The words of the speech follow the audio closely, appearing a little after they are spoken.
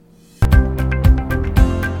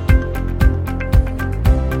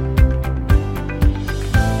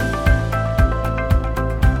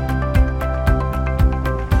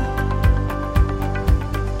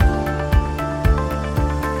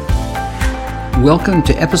Welcome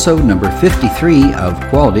to episode number 53 of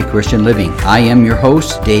Quality Christian Living. I am your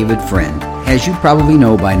host, David Friend. As you probably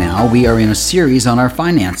know by now, we are in a series on our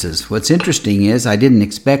finances. What's interesting is I didn't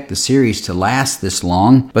expect the series to last this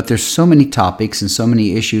long, but there's so many topics and so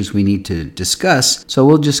many issues we need to discuss, so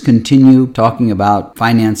we'll just continue talking about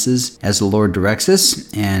finances as the Lord directs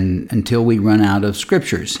us and until we run out of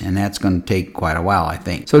scriptures, and that's going to take quite a while, I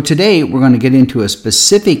think. So today we're going to get into a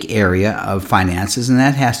specific area of finances, and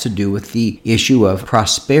that has to do with the issue of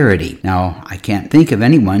prosperity. Now, I can't think of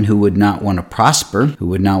anyone who would not want to prosper,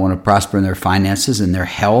 in their finances and their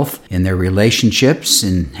health and their relationships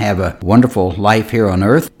and have a wonderful life here on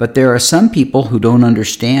earth. But there are some people who don't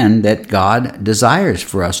understand that God desires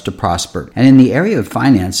for us to prosper. And in the area of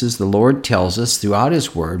finances, the Lord tells us throughout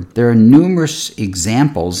His Word, there are numerous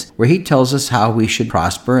examples where He tells us how we should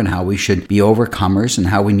prosper and how we should be overcomers and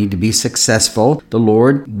how we need to be successful. The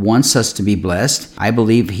Lord wants us to be blessed. I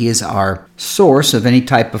believe He is our source of any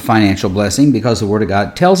type of financial blessing because the Word of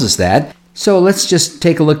God tells us that. So let's just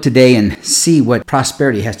take a look today and see what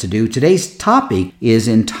prosperity has to do. Today's topic is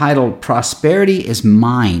entitled, Prosperity is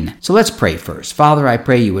Mine. So let's pray first. Father, I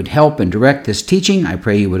pray you would help and direct this teaching. I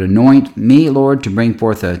pray you would anoint me, Lord, to bring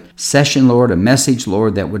forth a session, Lord, a message,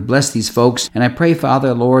 Lord, that would bless these folks. And I pray,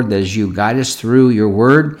 Father, Lord, that as you guide us through your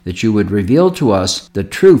word, that you would reveal to us the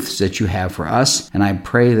truths that you have for us. And I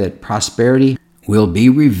pray that prosperity will be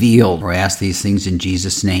revealed. I ask these things in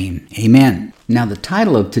Jesus' name. Amen. Now, the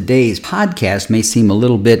title of today's podcast may seem a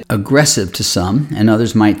little bit aggressive to some, and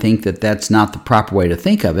others might think that that's not the proper way to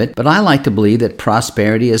think of it, but I like to believe that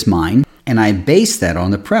prosperity is mine, and I base that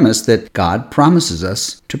on the premise that God promises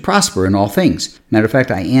us to prosper in all things. Matter of fact,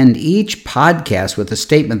 I end each podcast with a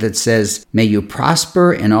statement that says, "May you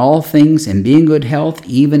prosper in all things and be in good health,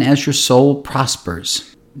 even as your soul prospers."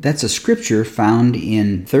 That's a scripture found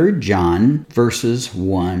in 3 John verses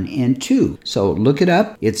 1 and 2. So look it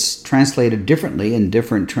up. It's translated differently and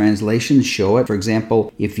different translations show it. For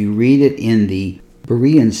example, if you read it in the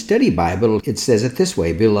Berean Study Bible, it says it this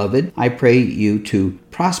way, "Beloved, I pray you to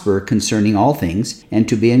prosper concerning all things, and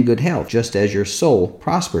to be in good health, just as your soul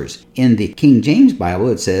prospers." In the King James Bible,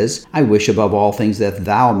 it says, "I wish above all things that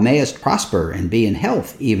thou mayest prosper and be in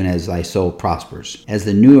health, even as thy soul prospers." As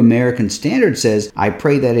the New American Standard says, "I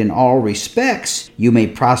pray that in all respects you may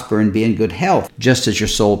prosper and be in good health, just as your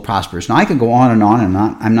soul prospers." Now, I could go on, and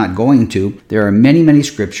I'm not going to. There are many, many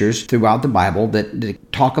scriptures throughout the Bible that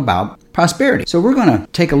talk about prosperity. So we're going to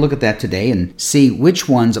take a look at that today and see which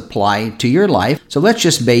ones apply to your life. So let's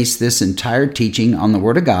just base this entire teaching on the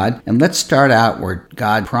Word of God, and let's start out where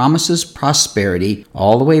God promises prosperity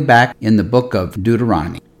all the way back in the book of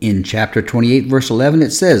Deuteronomy. In chapter 28, verse 11,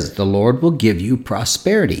 it says, "The Lord will give you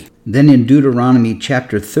prosperity." Then in Deuteronomy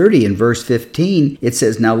chapter 30 and verse 15, it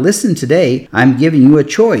says, "Now listen today, I'm giving you a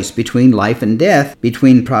choice between life and death,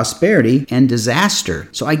 between prosperity and disaster."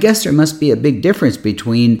 So I guess there must be a big difference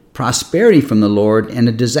between prosperity from the Lord and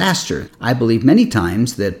a disaster. I believe many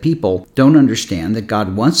times that people don't understand that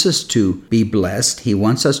God wants us to be blessed. He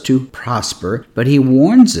wants us to prosper, but He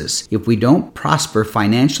warns us if we don't prosper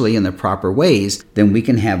financially in the proper ways, then we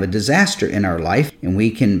can have a disaster in our life and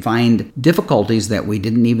we can find difficulties that we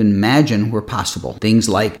didn't even imagine were possible. Things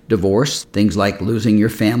like divorce, things like losing your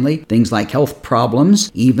family, things like health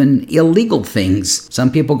problems, even illegal things. Some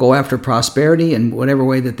people go after prosperity in whatever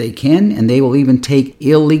way that they can, and they will even take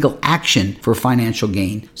illegal action for financial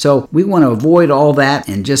gain. So we want to avoid all that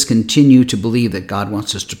and just continue to believe that God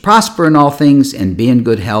wants us to prosper in all things and be in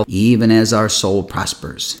good health, even as our soul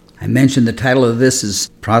prospers. I mentioned the title of this is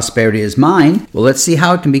Prosperity is Mine. Well, let's see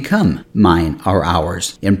how it can become mine or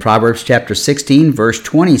ours. In Proverbs chapter 16, verse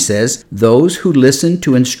 20 says, "Those who listen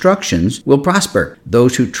to instructions will prosper.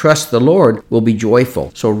 Those who trust the Lord will be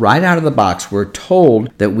joyful." So right out of the box, we're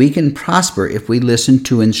told that we can prosper if we listen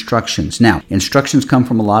to instructions. Now, instructions come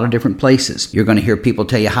from a lot of different places. You're going to hear people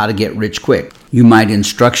tell you how to get rich quick. You might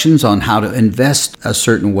instructions on how to invest a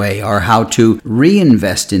certain way, or how to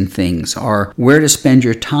reinvest in things, or where to spend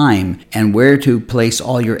your time and where to place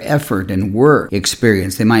all your effort and work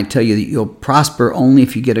experience. They might tell you that you'll prosper only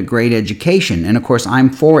if you get a great education. And of course, I'm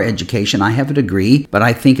for education. I have a degree, but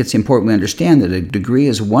I think it's important we understand that a degree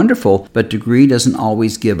is wonderful, but degree doesn't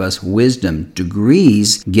always give us wisdom.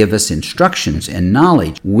 Degrees give us instructions and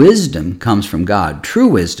knowledge. Wisdom comes from God. True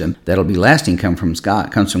wisdom that'll be lasting comes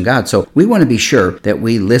from God. So we want to be sure that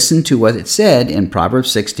we listen to what it said in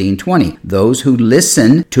Proverbs 16:20. Those who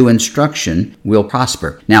listen to instruction will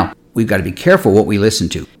prosper. Now, we've got to be careful what we listen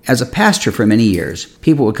to. As a pastor for many years,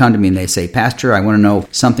 people would come to me and they say, Pastor, I want to know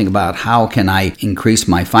something about how can I increase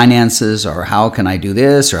my finances, or how can I do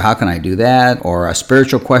this, or how can I do that, or a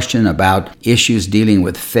spiritual question about issues dealing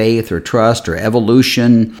with faith or trust or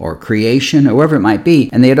evolution or creation or whatever it might be.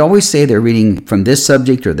 And they'd always say they're reading from this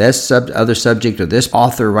subject or this other subject, or this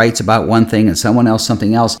author writes about one thing and someone else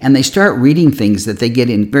something else. And they start reading things that they get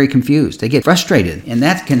very confused. They get frustrated. And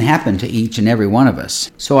that can happen to each and every one of us.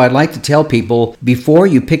 So I'd like to tell people, before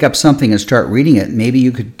you pick up something and start reading it, maybe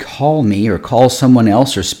you could call me or call someone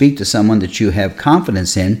else or speak to someone that you have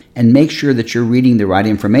confidence in, and make sure that you're reading the right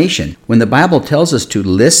information. When the Bible tells us to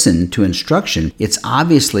listen to instruction, it's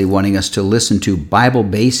obviously wanting us to listen to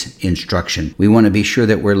Bible-based instruction. We want to be sure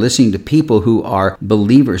that we're listening to people who are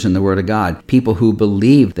believers in the Word of God, people who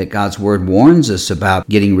believe that God's Word warns us about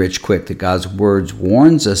getting rich quick, that God's Word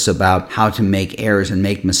warns us about how to make errors and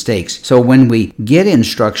make mistakes. So when we get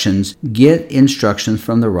instructions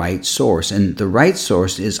from the right source. And the right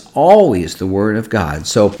source is always the Word of God.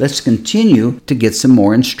 So let's continue to get some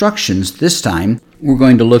more instructions. This time, we're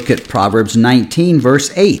going to look at Proverbs 19,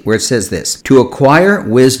 verse 8, where it says this: To acquire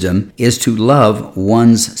wisdom is to love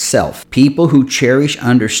one's self. People who cherish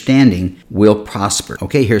understanding will prosper.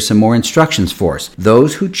 Okay, here's some more instructions for us.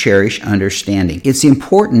 Those who cherish understanding. It's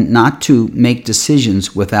important not to make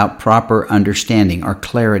decisions without proper understanding or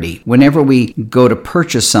clarity. Whenever we go to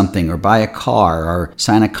purchase something or buy a car or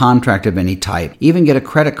sign a contract of any type, even get a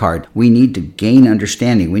credit card, we need to gain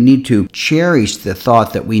understanding. We need to cherish the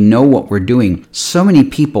thought that we know what we're doing. So many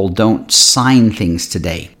people don't sign things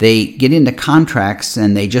today. They get into contracts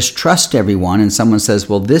and they just trust everyone, and someone says,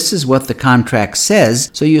 well, this is what the contract says.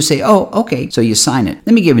 So you say, oh, okay, so you sign it.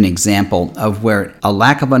 Let me give an example of where a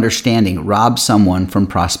lack of understanding robs someone from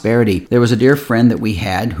prosperity. There was a dear friend that we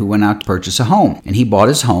had who went out to purchase a home, and he bought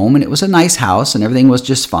his home, and it was a nice house, and everything was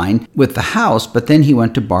just fine with the house, but then he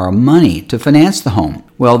went to borrow money to finance the home.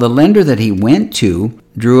 Well, the lender that he went to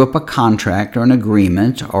drew up a contract or an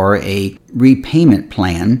agreement or a repayment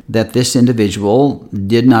plan that this individual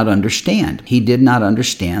did not understand. He did not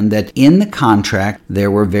understand that in the contract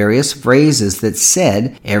there were various phrases that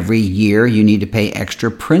said every year you need to pay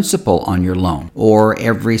extra principal on your loan, or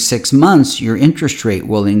every 6 months your interest rate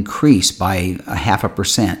will increase by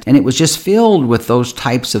 0.5%. And it was just filled with those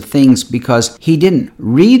types of things because he didn't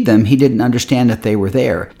read them. He didn't understand that they were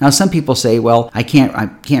there. Now, some people say, well, I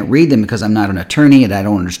can't read them because I'm not an attorney and I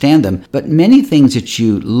don't understand them. But many things that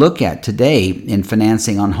you look at today in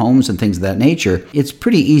financing on homes and things of that nature, it's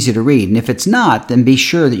pretty easy to read. And if it's not, then be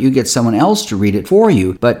sure that you get someone else to read it for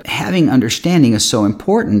you. But having understanding is so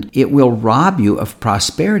important. It will rob you of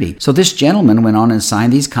prosperity. So this gentleman went on and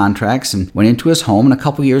signed these contracts and went into his home. And a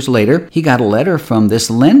couple years later, he got a letter from this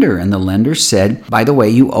lender. And the lender said, by the way,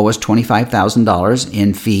 you owe us $25,000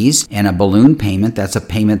 in fees and a balloon payment. That's a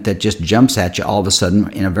payment that just jumps at you all of a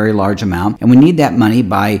sudden in a very large amount. And we need that money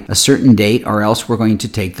by a certain date, or else we're going to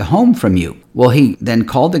take the home from you. Well, he then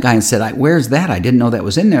called the guy and said, where's that? I didn't know that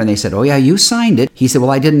was in there. And they said, oh yeah, you signed it. He said,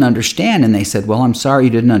 well, I didn't understand. And they said, well, I'm sorry you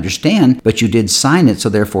didn't understand, but you did sign it. So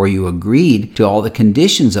therefore you agreed to all the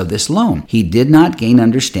conditions of this loan. He did not gain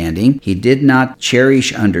understanding. He did not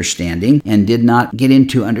cherish understanding and did not get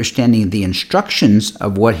into understanding the instructions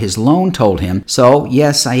of what his loan told him. So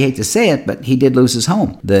yes, I hate to say it, but he did lose his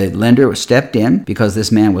home. The lender stepped in because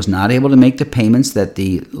this man was not able to make the payments that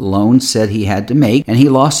the loan said he had to make, and he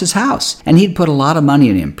lost his house. And he'd put a lot of money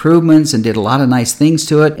in improvements and did a lot of nice things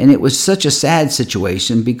to it. And it was such a sad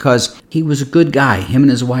situation because he was a good guy. Him and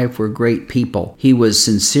his wife were great people. He was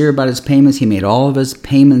sincere about his payments. He made all of his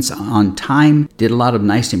payments on time, did a lot of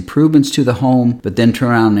nice improvements to the home, but then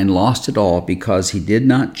turned around and lost it all because he did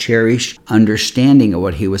not cherish understanding of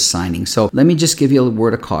what he was signing. So let me just give you a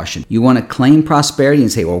word of caution. You want to claim prosperity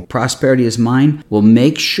and say, well, prosperity is mine? Well,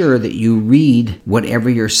 make sure that you read whatever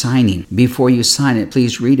you're signing. Before you sign it,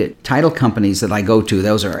 please read it. Title companies that I go to,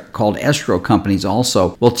 those are called escrow companies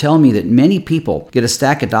also, will tell me that many people get a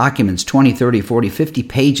stack of documents, 20, 30, 40, 50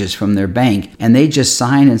 pages from their bank, and they just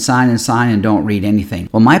sign and sign and sign and don't read anything.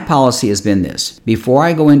 Well, my policy has been this. Before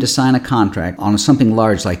I go in to sign a contract on something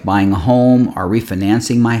large like buying a home or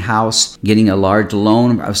refinancing my house, getting a large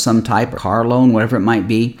loan of some type, a car loan, whatever it might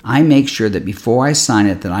be, I make sure that before I sign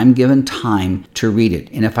it that I'm given time to read it.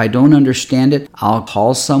 And if I don't understand it, I'll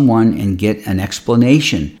call someone and get an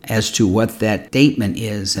explanation as to what what that statement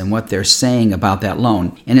is and what they're saying about that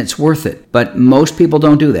loan, and it's worth it. But most people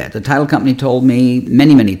don't do that. The title company told me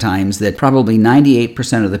many, many times that probably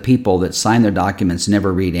 98% of the people that sign their documents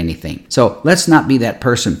never read anything. So let's not be that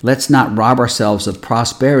person. Let's not rob ourselves of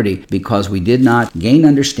prosperity because we did not gain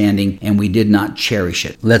understanding and we did not cherish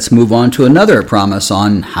it. Let's move on to another promise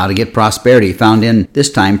on how to get prosperity, found in,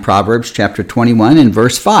 this time, Proverbs chapter 21 and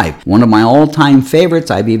verse 5. One of my all-time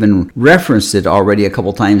favorites. I've even referenced it already a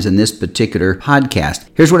couple times in this particular podcast.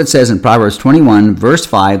 Here's what it says in Proverbs 21, verse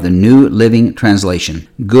 5, the New Living Translation.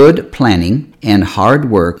 Good planning and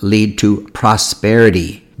hard work lead to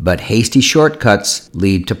prosperity, but hasty shortcuts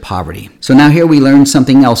lead to poverty. So now here we learn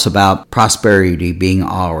something else about prosperity being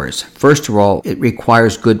ours. First of all, it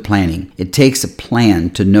requires good planning. It takes a plan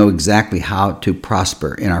to know exactly how to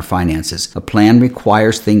prosper in our finances. A plan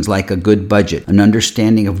requires things like a good budget, an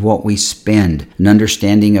understanding of what we spend, an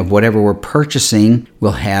understanding of whatever we're purchasing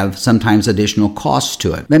will have sometimes additional costs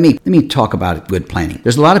to it. Let me talk about good planning.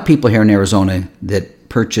 There's a lot of people here in Arizona that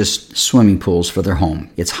purchase swimming pools for their home.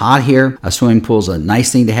 It's hot here. A swimming pool is a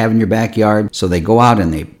nice thing to have in your backyard. So they go out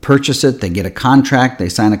and they purchase it. They get a contract. They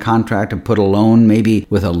sign a contract and put a loan, maybe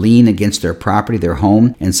with a lien against their property, their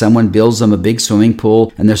home. And someone builds them a big swimming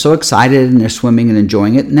pool. And they're so excited and they're swimming and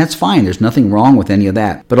enjoying it. And that's fine. There's nothing wrong with any of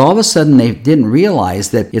that. But all of a sudden they didn't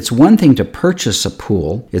realize that it's one thing to purchase a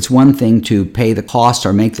pool. It's one thing to pay the cost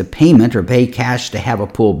or make the payment or pay cash to have a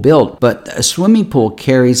pool built. But a swimming pool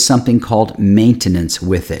carries something called maintenance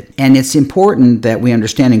with it. And it's important that we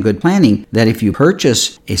understand in good planning that if you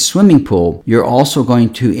purchase a swimming pool, you're also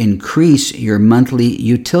going to increase your monthly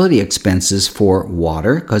utility expenses for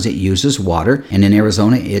water because it uses water. And in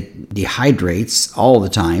Arizona, it dehydrates all the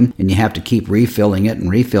time and you have to keep refilling it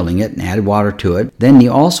and add water to it. Then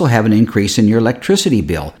you also have an increase in your electricity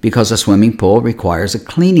bill because a swimming pool requires a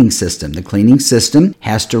cleaning system. The cleaning system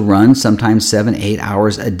has to run sometimes 7-8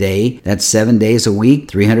 hours a day. That's 7 days a week,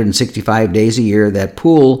 365 days a year. That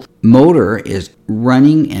pool motor is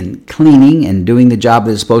running and cleaning and doing the job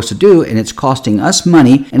that it's supposed to do, and it's costing us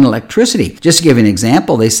money and electricity. Just to give you an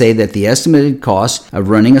example, they say that the estimated cost of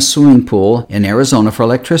running a swimming pool in Arizona for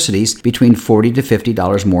electricity is between $40 to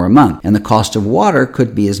 $50 more a month, and the cost of water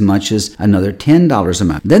could be as much as another $10 a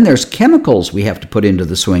month. Then there's chemicals we have to put into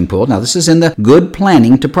the swimming pool. Now, this is in the good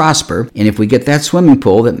planning to prosper, and if we get that swimming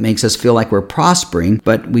pool, that makes us feel like we're prospering,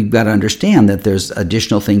 but we've got to understand that there's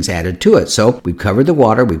additional things added to it. So we've covered the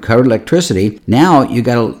water, we've covered electricity. Now you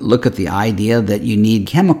got to look at the idea that you need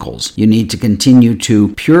chemicals. You need to continue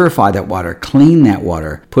to purify that water, clean that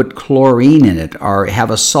water, put chlorine in it, or have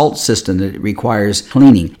a salt system that requires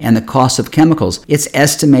cleaning, and the cost of chemicals. It's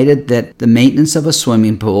estimated that the maintenance of a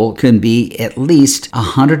swimming pool can be at least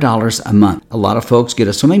 $100 a month. A lot of folks get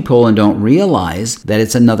a swimming pool and don't realize that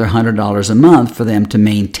it's another $100 a month for them to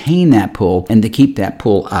maintain that pool and to keep that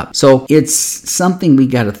pool up. So it's something we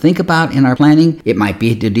got to think about in our planning. It might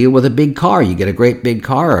be to deal with a big car. You get a great big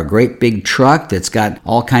car or a great big truck that's got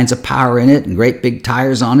all kinds of power in it and great big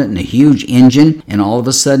tires on it and a huge engine, and all of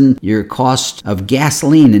a sudden your cost of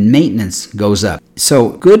gasoline and maintenance goes up. So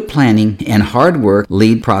good planning and hard work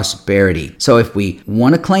lead prosperity. So if we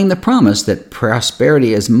want to claim the promise that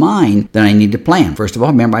prosperity is mine, then I need to plan. First of all,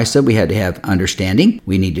 remember I said we had to have understanding.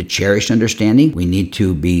 We need to cherish understanding. We need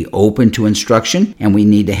to be open to instruction, and we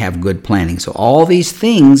need to have good planning. So all these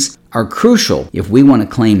things are crucial if we want to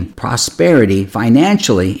claim prosperity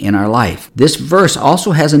financially in our life. This verse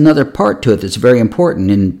also has another part to it that's very important.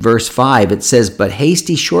 In verse 5, it says, but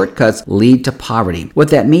hasty shortcuts lead to poverty. What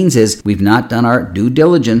that means is we've not done our due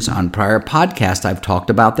diligence. On prior podcasts, I've talked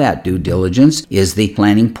about that. Due diligence is the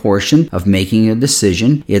planning portion of making a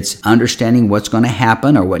decision. It's understanding what's going to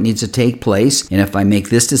happen or what needs to take place. And if I make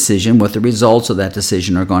this decision, what the results of that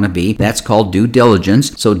decision are going to be. That's called due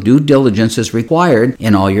diligence. So due diligence is required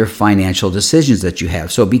in all your financial decisions that you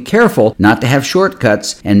have. So be careful not to have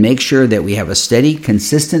shortcuts and make sure that we have a steady,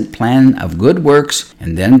 consistent plan of good works,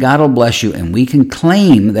 and then God will bless you and we can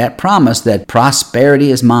claim that promise that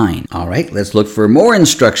prosperity is mine. All right, let's look for more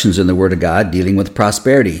instructions in the Word of God dealing with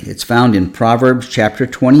prosperity. It's found in Proverbs chapter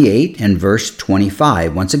 28 and verse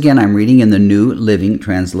 25. Once again, I'm reading in the New Living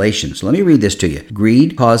Translation. So let me read this to you.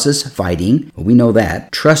 Greed causes fighting. Well, we know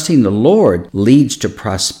that. Trusting the Lord leads to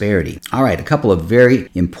prosperity. All right, a couple of very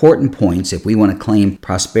important points if we want to claim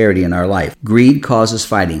prosperity in our life. Greed causes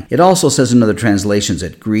fighting. It also says in other translations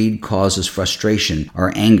that greed causes frustration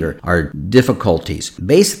or anger or difficulties.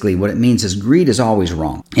 Basically, what it means is greed is always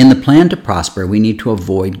wrong. In the plan to prosper, we need to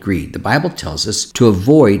avoid greed. The Bible tells us to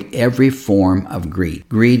avoid every form of greed.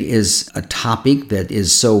 Greed is a topic that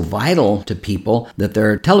is so vital to people that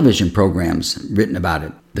there are television programs written about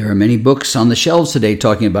it. There are many books on the shelves today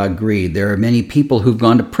talking about greed. There are many people who've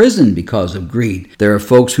gone to prison because of greed. There are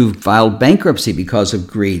folks who've filed bankruptcy because of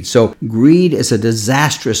greed. So greed is a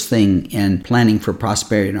disastrous thing in planning for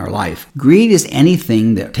prosperity in our life. Greed is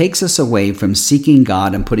anything that takes us away from seeking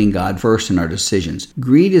God and putting God first in our decisions.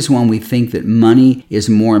 Greed is when we think that money is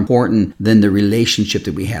more important than the relationship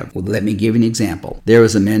that we have. Well, let me give you an example. There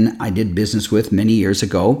was a man I did business with many years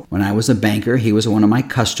ago. When I was a banker, he was one of my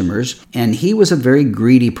customers, and he was a very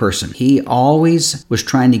greedy person. He always was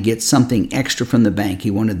trying to get something extra from the bank.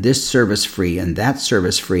 He wanted this service free and that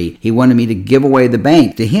service free. He wanted me to give away the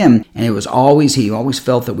bank to him, and he always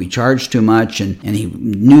felt that we charged too much, and he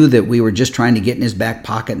knew that we were just trying to get in his back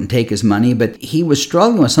pocket and take his money, but he was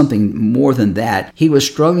struggling with something more than that. He was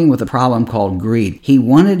struggling with a problem called greed. He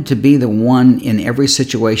wanted to be the one in every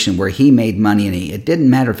situation where he made money, and it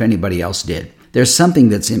didn't matter if anybody else did. There's something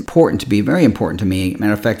that's very important to me.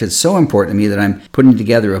 Matter of fact, it's so important to me that I'm putting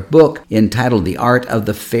together a book entitled The Art of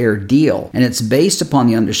the Fair Deal. And it's based upon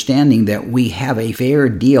the understanding that we have a fair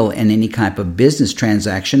deal in any type of business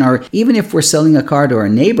transaction, or even if we're selling a car to our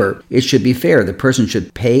neighbor, it should be fair. The person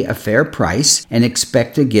should pay a fair price and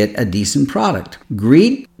expect to get a decent product.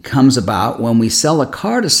 Greed comes about when we sell a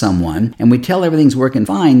car to someone and we tell everything's working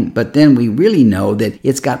fine, but then we really know that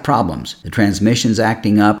it's got problems. The transmission's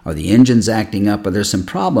acting up, or the engine's acting up, or there's some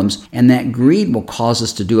problems, and that greed will cause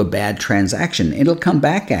us to do a bad transaction. It'll come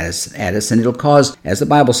back at us, and it'll cause, as the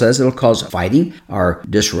Bible says, it'll cause fighting or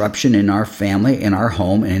disruption in our family, in our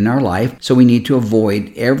home, and in our life. So we need to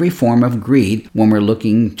avoid every form of greed when we're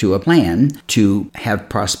looking to a plan to have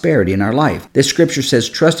prosperity in our life. This scripture says,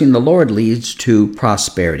 trusting the Lord leads to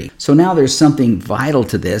prosperity. So now there's something vital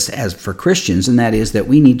to this as for Christians, and that is that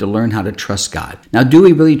we need to learn how to trust God. Now, do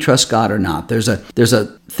we really trust God or not? There's a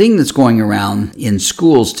thing that's going around in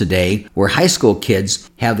schools today where high school kids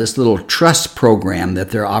have this little trust program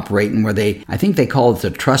that they're operating where I think they call it the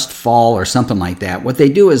trust fall or something like that. What they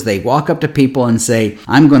do is they walk up to people and say,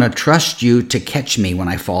 I'm going to trust you to catch me when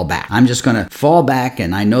I fall back. I'm just going to fall back,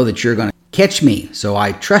 and I know that you're going to catch me, so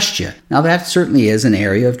I trust you. Now, that certainly is an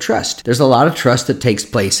area of trust. There's a lot of trust that takes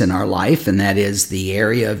place in our life, and that is the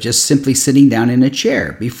area of just simply sitting down in a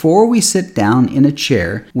chair. Before we sit down in a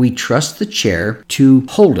chair, we trust the chair to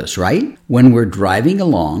hold us, right? When we're driving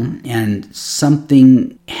along and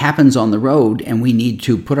something happens on the road and we need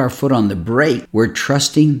to put our foot on the brake, we're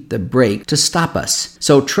trusting the brake to stop us.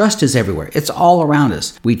 So trust is everywhere. It's all around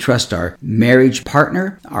us. We trust our marriage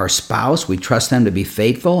partner, our spouse. We trust them to be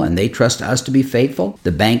faithful, and they trust us to be faithful.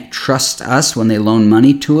 The bank trusts us when they loan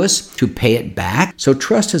money to us to pay it back. So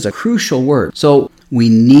trust is a crucial word. So we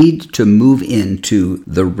need to move into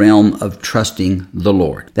the realm of trusting the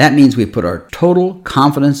Lord. That means we put our total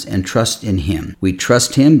confidence and trust in Him. We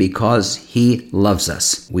trust Him because He loves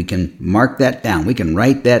us. We can mark that down. We can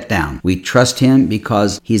write that down. We trust Him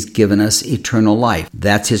because He's given us eternal life.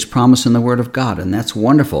 That's His promise in the Word of God, and that's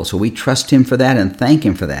wonderful. So we trust Him for that and thank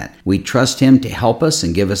Him for that. We trust Him to help us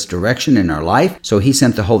and give us direction in our life. So He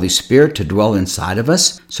sent the Holy Spirit to dwell inside of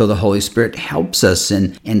us. So the Holy Spirit helps us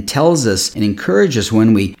and tells us and encourages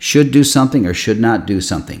when we should do something or should not do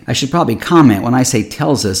something. I should probably comment, when I say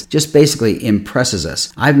tells us, just basically impresses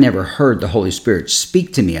us. I've never heard the Holy Spirit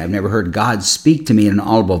speak to me. I've never heard God speak to me in an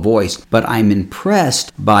audible voice, but I'm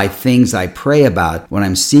impressed by things I pray about when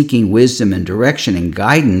I'm seeking wisdom and direction and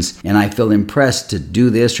guidance, and I feel impressed to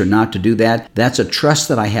do this or not to do that. That's a trust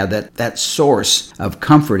that I have, that source of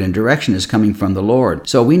comfort and direction is coming from the Lord.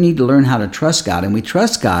 So we need to learn how to trust God, and we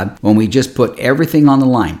trust God when we just put everything on the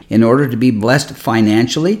line. In order to be blessed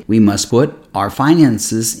financially, we must put our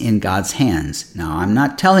finances in God's hands. Now, I'm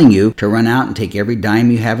not telling you to run out and take every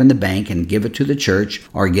dime you have in the bank and give it to the church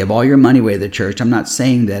or give all your money away to the church. I'm not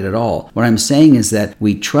saying that at all. What I'm saying is that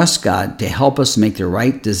we trust God to help us make the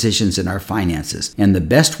right decisions in our finances. And the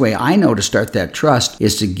best way I know to start that trust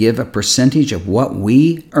is to give a percentage of what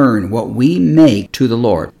we earn, what we make to the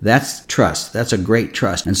Lord. That's trust. That's a great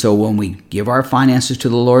trust. And so when we give our finances to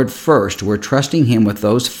the Lord first, we're trusting Him with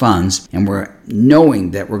those funds, and we're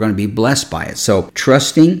knowing that we're going to be blessed by it. So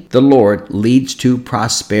trusting the Lord leads to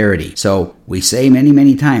prosperity. So we say many,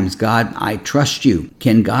 many times, God, I trust you.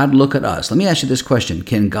 Can God look at us? Let me ask you this question.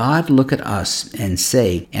 Can God look at us and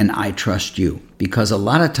say, and I trust you? Because a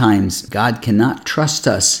lot of times God cannot trust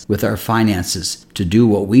us with our finances to do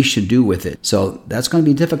what we should do with it. So that's going to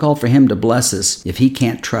be difficult for Him to bless us if He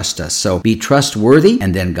can't trust us. So be trustworthy,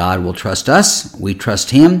 and then God will trust us. We trust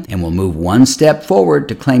Him, and we'll move one step forward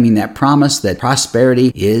to claiming that promise that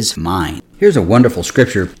prosperity is mine. Here's a wonderful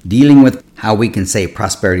scripture dealing with how we can say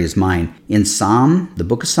prosperity is mine. In the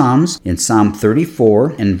book of Psalms, in Psalm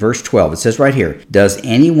 34 and verse 12, it says right here, does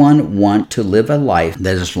anyone want to live a life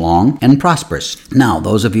that is long and prosperous? Now,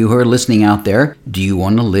 those of you who are listening out there, do you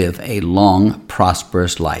want to live a long,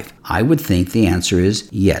 prosperous life? I would think the answer is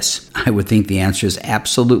yes. I would think the answer is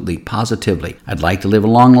absolutely, positively. I'd like to live a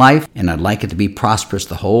long life, and I'd like it to be prosperous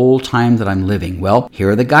the whole time that I'm living. Well,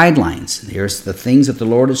 here are the guidelines. Here's the things that the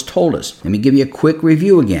Lord has told us. Let me give you a quick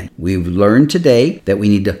review again. We've learned today that we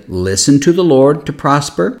need to listen to the Lord to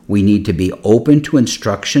prosper. We need to be open to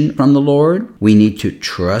instruction from the Lord. We need to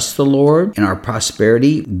trust the Lord, and our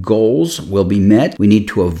prosperity goals will be met. We need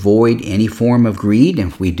to avoid any form of greed,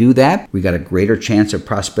 and if we do that, we got a greater chance of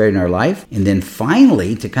prosperity in our life. And then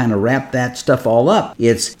finally, to kind of wrap that stuff all up,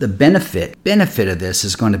 it's the benefit of this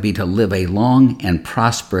is going to be to live a long and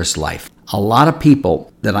prosperous life. A lot of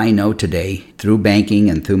people that I know today through banking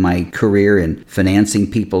and through my career in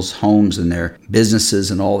financing people's homes and their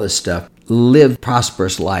businesses and all this stuff live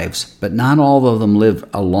prosperous lives, but not all of them live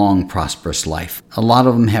a long, prosperous life. A lot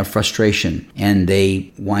of them have frustration, and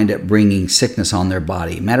they wind up bringing sickness on their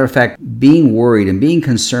body. Matter of fact, being worried and being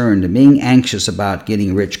concerned and being anxious about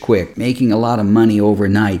getting rich quick, making a lot of money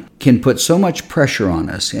overnight, can put so much pressure on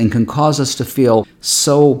us and can cause us to feel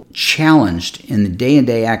so challenged in the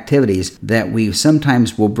day-to-day activities that we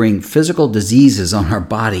sometimes will bring physical diseases on our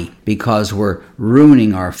body because we're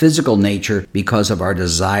ruining our physical nature because of our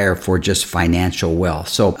desire for just financial wealth.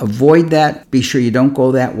 So avoid that. Be sure you don't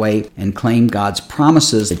go that way, and claim God's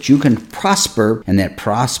promises that you can prosper and that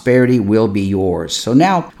prosperity will be yours. So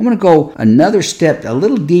now I'm going to go another step a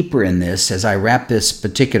little deeper in this as I wrap this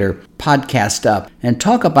particular podcast up and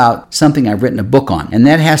talk about something I've written a book on, and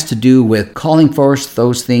that has to do with calling forth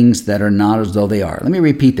those things that are not as though they are. Let me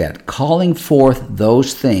repeat that. Calling forth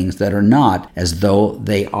those things that are not as though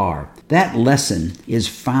they are. That lesson is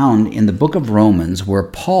found in the book of Romans, where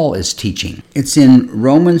Paul is teaching. It's in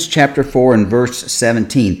Romans chapter 4 and verse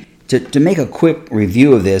 17. To make a quick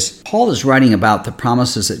review of this, Paul is writing about the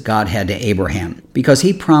promises that God had to Abraham, because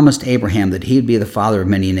he promised Abraham that he'd be the father of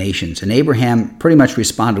many nations. And Abraham pretty much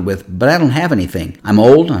responded with, but I don't have anything. I'm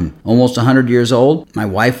old. I'm almost 100 years old. My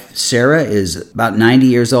wife, Sarah, is about 90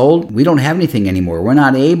 years old. We don't have anything anymore. We're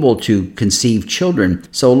not able to conceive children.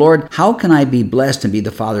 So, Lord, how can I be blessed and be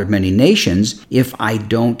the father of many nations if I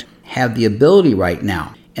don't have the ability right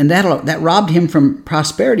now? And that robbed him from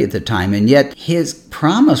prosperity at the time. And yet his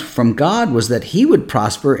promise from God was that he would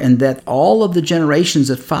prosper and that all of the generations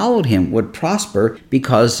that followed him would prosper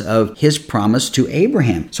because of his promise to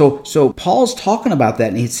Abraham. So Paul's talking about that,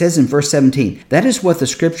 and he says in verse 17, that is what the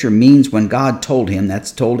scripture means when God told him,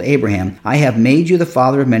 that's told Abraham, I have made you the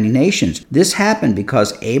father of many nations. This happened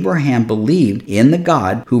because Abraham believed in the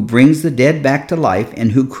God who brings the dead back to life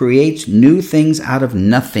and who creates new things out of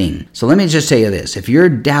nothing. So let me just tell you this. If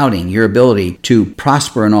you're doubting your ability to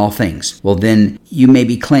prosper in all things, well, then you may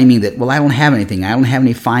be claiming that, well, I don't have anything. I don't have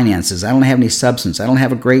any finances. I don't have any substance. I don't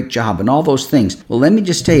have a great job and all those things. Well, let me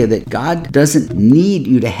just tell you that God doesn't need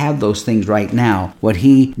you to have those things right now. What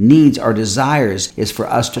he needs, our desires, is for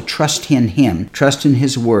us to trust in him, trust in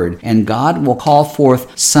his word, and God will call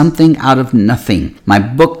forth something out of nothing. My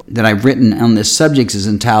book that I've written on this subject is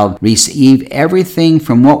entitled Receive Everything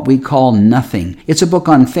from What We Call Nothing. It's a book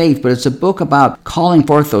on faith, but it's a book about calling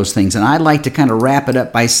forth those things. And I'd like to kind of wrap it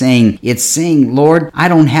up by saying, it's saying, Lord, I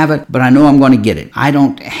don't have it, but I know I'm going to get it. I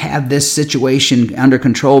don't have this situation under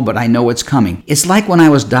control, but I know it's coming. It's like when I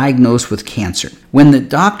was diagnosed with cancer. When the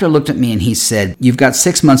doctor looked at me and he said, you've got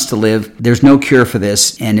 6 months to live. There's no cure for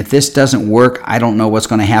this. And if this doesn't work, I don't know what's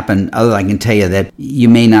going to happen. Other than I can tell you that you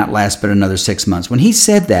may not last but another 6 months. When he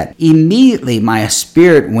said that, immediately my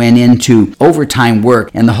spirit went into overtime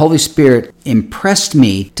work, and the Holy Spirit impressed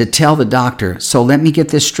me to tell the doctor, so let me get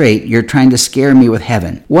this straight, you're trying to scare me with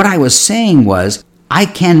heaven. What I was saying was, I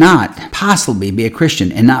cannot possibly be a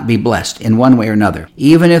Christian and not be blessed in one way or another.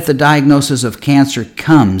 Even if the diagnosis of cancer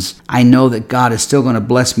comes, I know that God is still going to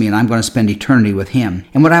bless me and I'm going to spend eternity with him.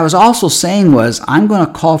 And what I was also saying was, I'm going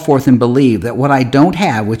to call forth and believe that what I don't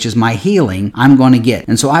have, which is my healing, I'm going to get.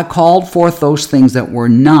 And so I called forth those things that were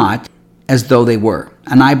not as though they were.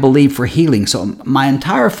 And I believe for healing. So my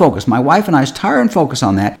entire focus, my wife and I's entire focus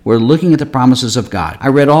on that, we're looking at the promises of God. I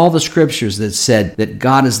read all the scriptures that said that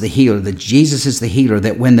God is the healer, that Jesus is the healer,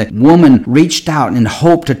 that when the woman reached out and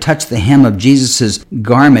hoped to touch the hem of Jesus's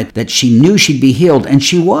garment, that she knew she'd be healed, and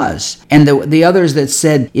she was. And the others that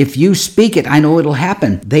said, if you speak it, I know it'll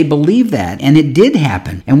happen. They believed that, and it did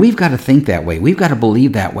happen. And we've got to think that way. We've got to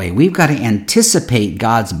believe that way. We've got to anticipate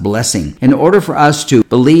God's blessing. In order for us to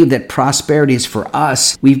believe that prosperity is for us,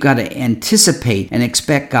 us, we've got to anticipate and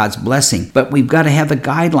expect God's blessing. But we've got to have the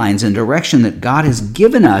guidelines and direction that God has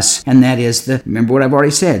given us, and that is remember what I've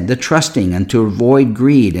already said, the trusting and to avoid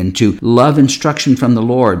greed and to love instruction from the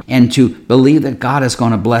Lord and to believe that God is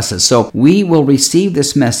going to bless us. So we will receive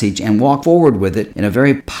this message and walk forward with it in a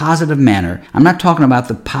very positive manner. I'm not talking about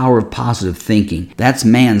the power of positive thinking. That's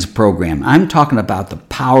man's program. I'm talking about the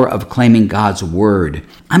power of claiming God's word.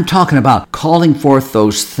 I'm talking about calling forth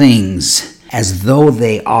those things as though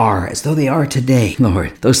they are today,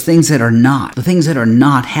 Lord. Those things that are not, the things that are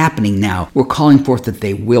not happening now, we're calling forth that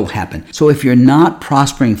they will happen. So if you're not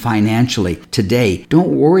prospering financially today, don't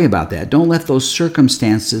worry about that. Don't let those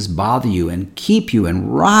circumstances bother you and keep you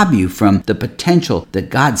and rob you from the potential that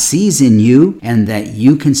God sees in you and that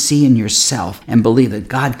you can see in yourself, and believe that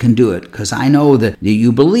God can do it. Because I know that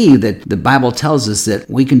you believe that the Bible tells us that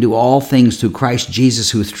we can do all things through Christ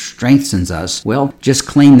Jesus who strengthens us. Well, just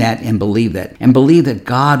claim that and believe that. And believe that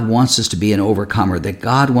God wants us to be an overcomer, that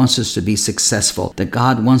God wants us to be successful, that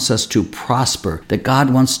God wants us to prosper, that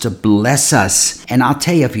God wants to bless us. And I'll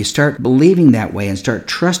tell you, if you start believing that way and start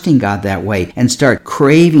trusting God that way and start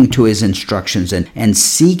craving to his instructions and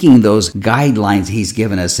seeking those guidelines he's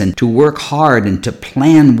given us and to work hard and to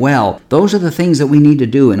plan well, those are the things that we need to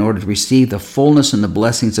do in order to receive the fullness and the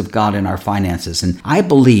blessings of God in our finances. And I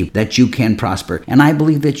believe that you can prosper, and I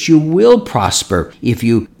believe that you will prosper if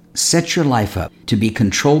you set your life up to be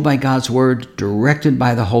controlled by God's word, directed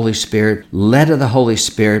by the Holy Spirit, led of the Holy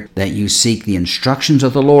Spirit, that you seek the instructions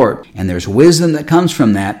of the Lord. And there's wisdom that comes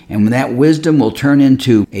from that, and that wisdom will turn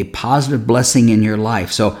into a positive blessing in your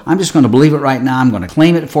life. So I'm just going to believe it right now. I'm going to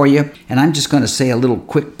claim it for you, and I'm just going to say a little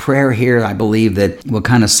quick prayer here. I believe that will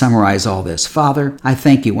kind of summarize all this. Father, I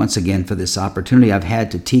thank you once again for this opportunity I've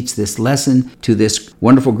had to teach this lesson to this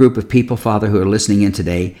wonderful group of people, Father, who are listening in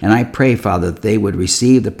today. And I pray, Father, that they would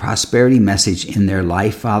receive the prosperity message in their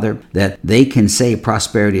life, Father, that they can say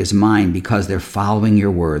prosperity is mine because they're following your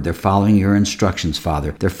word. They're following your instructions,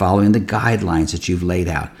 Father. They're following the guidelines that you've laid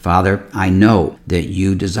out. Father, I know that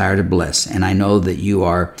you desire to bless, and I know that you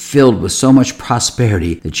are filled with so much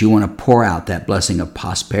prosperity that you want to pour out that blessing of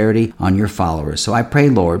prosperity on your followers. So I pray,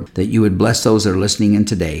 Lord, that you would bless those that are listening in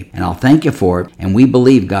today, and I'll thank you for it. And we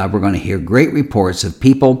believe, God, we're going to hear great reports of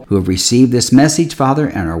people who have received this message, Father,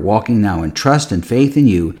 and are walking now in trust and faith in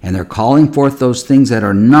you, and they're calling forth those things that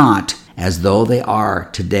are not as though they are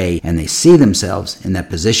today, and they see themselves in that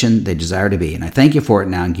position they desire to be. And I thank you for it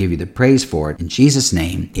now and give you the praise for it. In Jesus'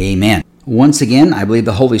 name, amen. Once again, I believe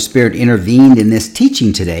the Holy Spirit intervened in this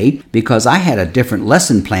teaching today because I had a different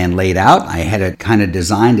lesson plan laid out. I had it kind of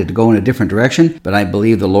designed to go in a different direction, but I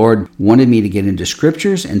believe the Lord wanted me to get into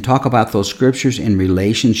scriptures and talk about those scriptures in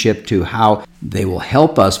relationship to how they will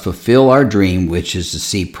help us fulfill our dream, which is to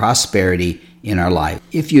see prosperity in our life.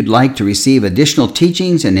 If you'd like to receive additional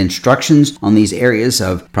teachings and instructions on these areas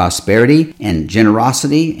of prosperity and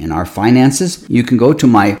generosity in our finances, you can go to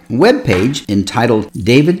my webpage entitled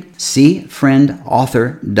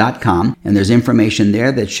davidcfriendauthor.com, and there's information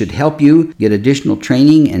there that should help you get additional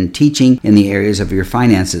training and teaching in the areas of your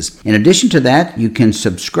finances. In addition to that, you can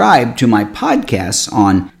subscribe to my podcasts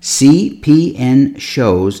on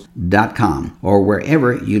cpnshows.com or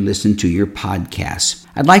wherever you listen to your podcasts.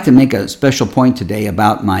 I'd like to make a special point today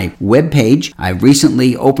about my webpage. I've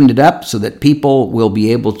recently opened it up so that people will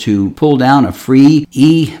be able to pull down a free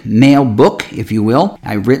email book, if you will.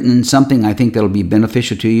 I've written something I think that'll be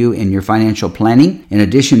beneficial to you in your financial planning. In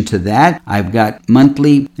addition to that, I've got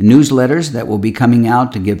monthly newsletters that will be coming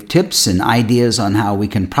out to give tips and ideas on how we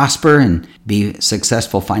can prosper and be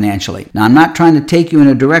successful financially. Now, I'm not trying to take you in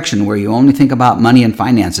a direction where you only think about money and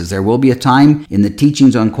finances. There will be a time in the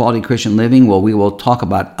teachings on quality Christian living where we will talk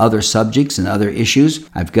about other subjects and other issues.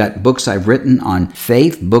 I've got books I've written on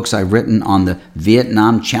faith, books I've written on the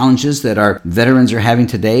Vietnam challenges that our veterans are having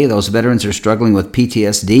today. Those veterans are struggling with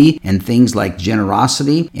PTSD and things like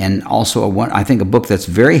generosity, and also I think a book that's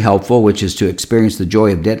very helpful, which is To Experience the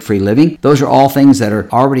Joy of Debt-Free Living. Those are all things that are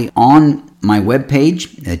already on my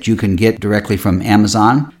webpage that you can get directly from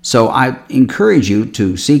Amazon. So I encourage you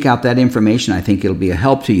to seek out that information. I think it'll be a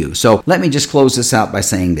help to you. So let me just close this out by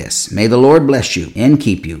saying this. May the Lord bless you and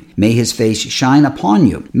keep you. May his face shine upon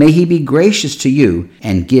you. May he be gracious to you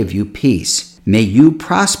and give you peace. May you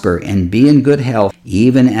prosper and be in good health,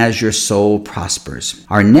 even as your soul prospers.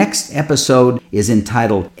 Our next episode is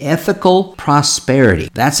entitled Ethical Prosperity.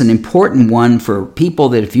 That's an important one for people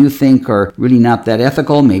that if you think are really not that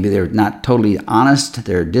ethical, maybe they're not totally honest,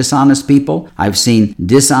 they're dishonest people. I've seen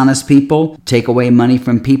dishonest people take away money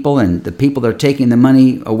from people, and the people they're taking the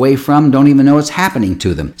money away from don't even know it's happening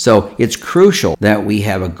to them. So it's crucial that we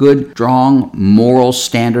have a good, strong moral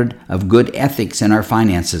standard of good ethics in our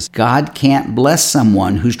finances. God can't bless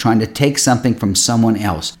someone who's trying to take something from someone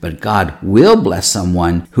else, but God will bless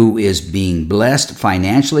someone who is being blessed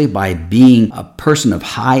financially by being a person of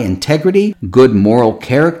high integrity, good moral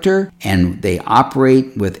character, and they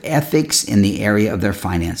operate with ethics in the area of their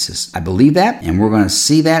finances. I believe that, and we're going to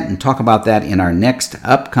see that and talk about that in our next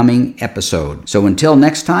upcoming episode. So until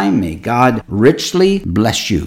next time, may God richly bless you.